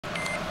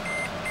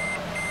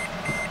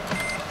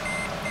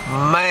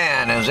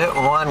Man, is it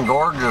one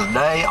gorgeous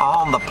day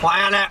on the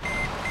planet.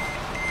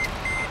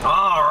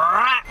 All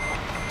right.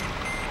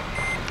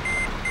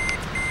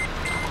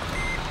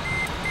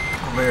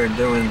 We're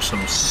doing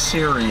some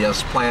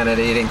serious planet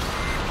eating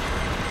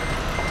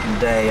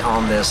day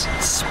on this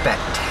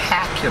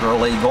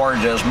spectacularly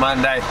gorgeous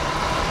Monday.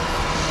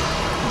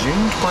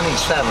 June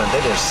 27th,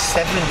 it is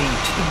 72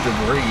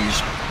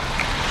 degrees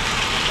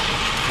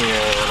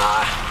here in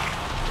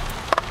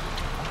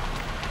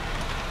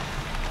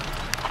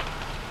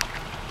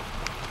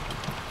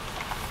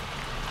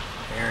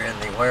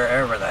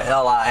wherever the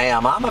hell I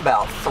am. I'm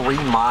about 3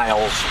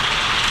 miles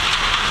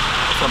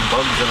from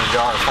Bugs in a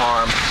Jar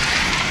Farm.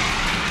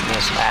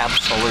 This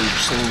absolute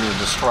scene of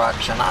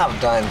destruction. I've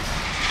done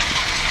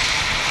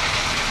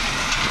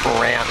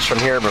rants from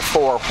here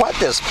before. What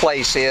this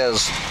place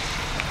is,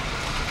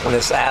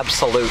 this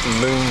absolute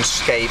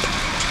moonscape,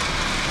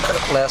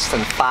 less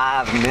than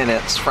 5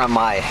 minutes from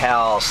my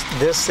house.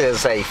 This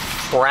is a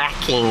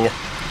fracking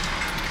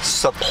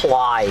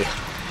supply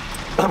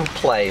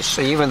place.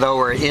 So even though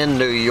we're in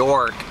New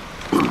York,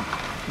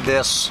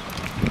 this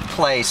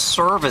place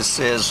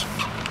services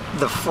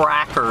the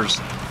frackers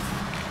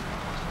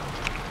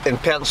in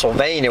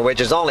Pennsylvania,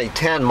 which is only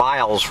 10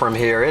 miles from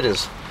here. It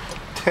is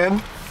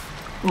 10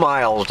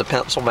 miles to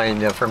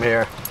Pennsylvania from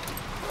here.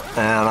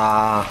 And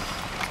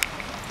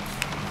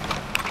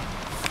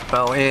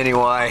well,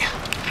 anyway,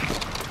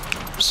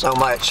 so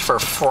much for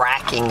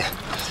fracking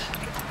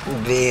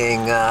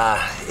being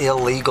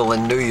illegal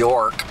in New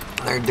York.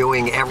 They're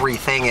doing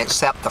everything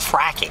except the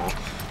fracking.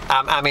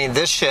 I mean,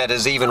 this shit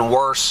is even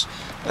worse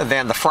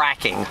than the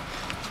fracking.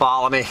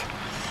 Follow me?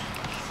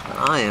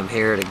 I am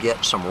here to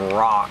get some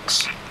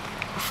rocks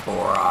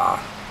for,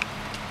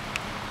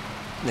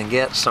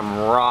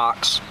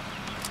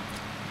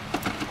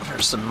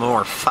 some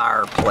more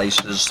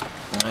fireplaces.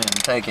 I am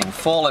taking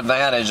full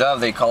advantage of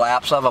the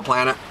collapse of a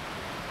planet.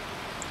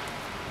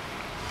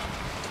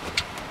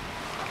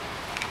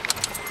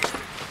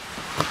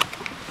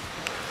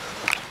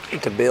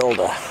 To build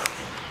a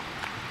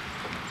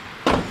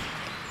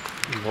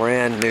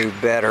brand new,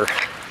 better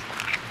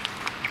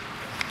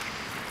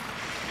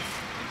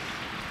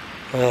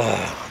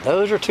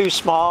those are too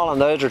small and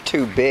those are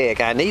too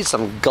big. I need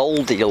some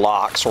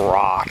Goldilocks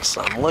rocks.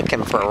 I'm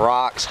looking for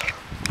rocks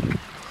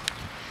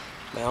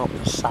about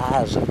the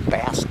size of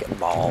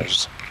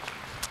basketballs.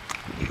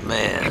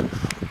 Man,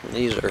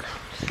 these are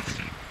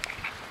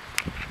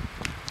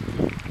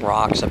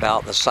rocks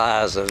about the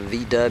size of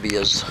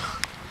VWs.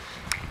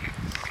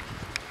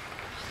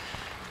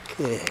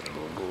 Good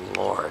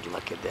Lord,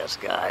 look at this,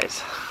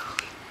 guys.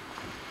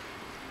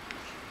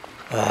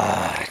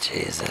 Ah,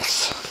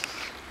 Jesus.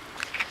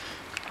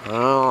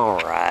 All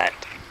right.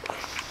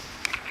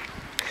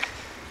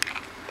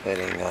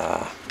 Putting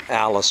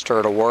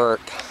Alistair to work.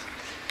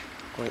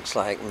 Looks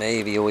like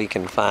maybe we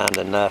can find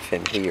enough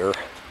in here.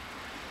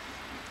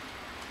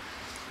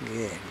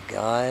 Good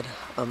God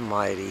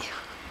Almighty.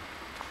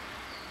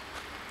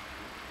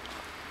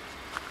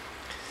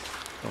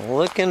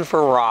 Looking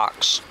for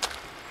rocks.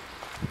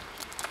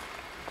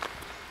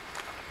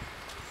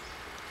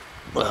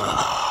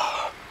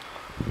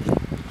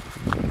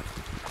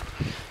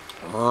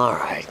 All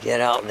right, get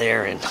out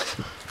there and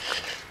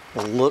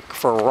look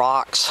for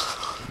rocks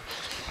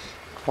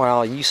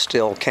while you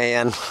still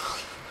can.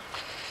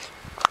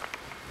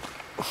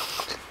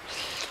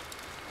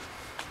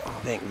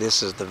 I think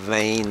this is the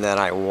vein that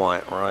I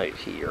want right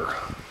here.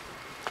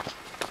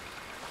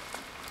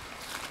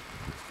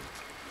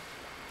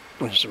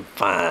 There's some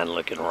fine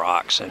looking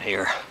rocks in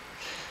here.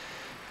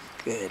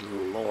 Good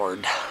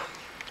Lord.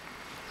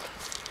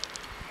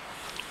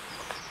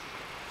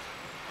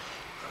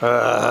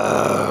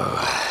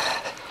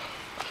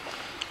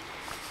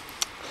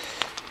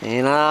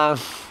 You know,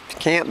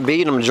 can't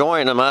beat them,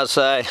 join them, I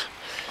say.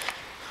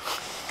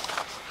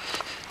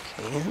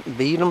 Can't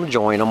beat them,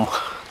 join them.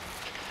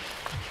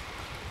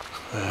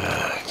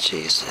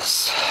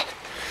 Jesus.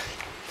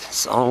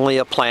 It's only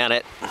a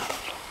planet.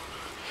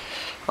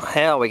 Well,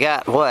 hell, we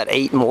got, what,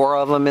 8 more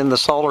of them in the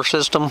solar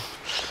system?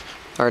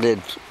 Or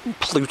did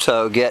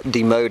Pluto get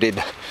demoted?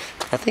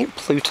 I think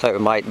Pluto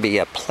might be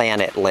a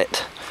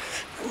planetlet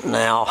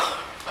now.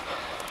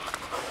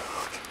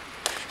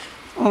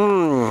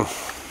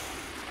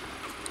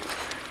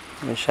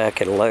 Wish I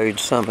could load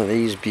some of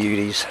these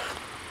beauties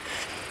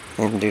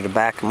into the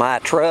back of my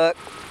truck.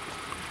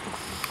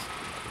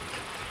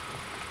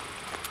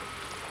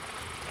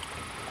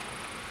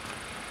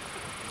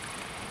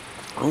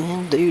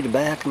 Into the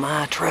back of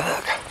my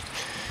truck.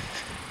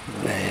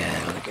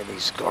 Man, look at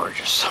these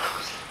gorgeous.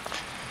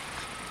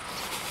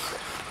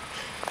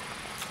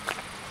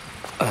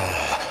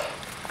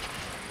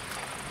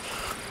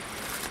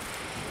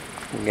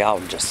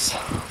 Gorgeous.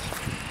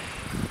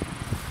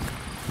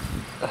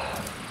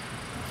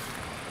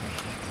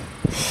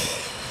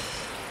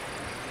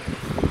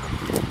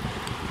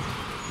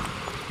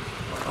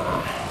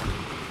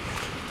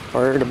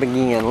 Where to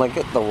begin? Look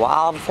at the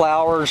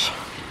wildflowers.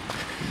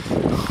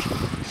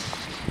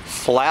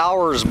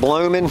 Flowers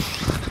blooming.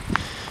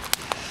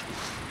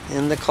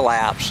 in the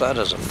Collapse. That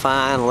is a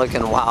fine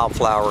looking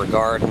wildflower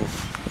garden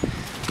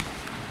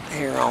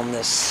here on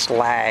this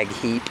slag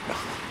heap.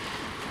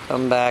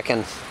 Come back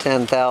in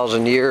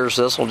 10,000 years,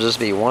 this will just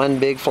be one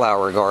big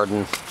flower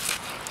garden.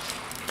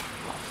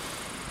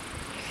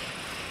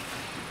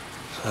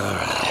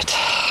 Alright.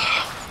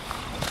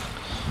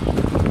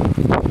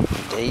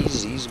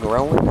 Daisies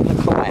growing in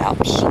the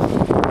Collapse.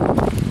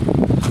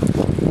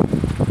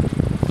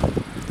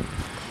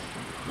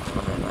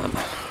 And I'm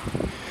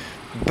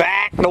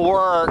back to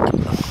work.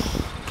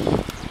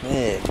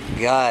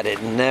 God,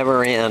 it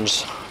never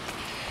ends.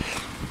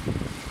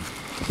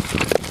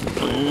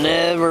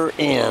 Never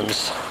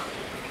ends.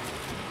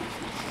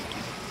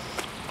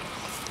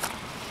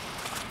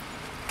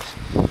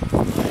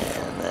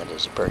 Man, that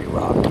is a pretty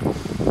rock.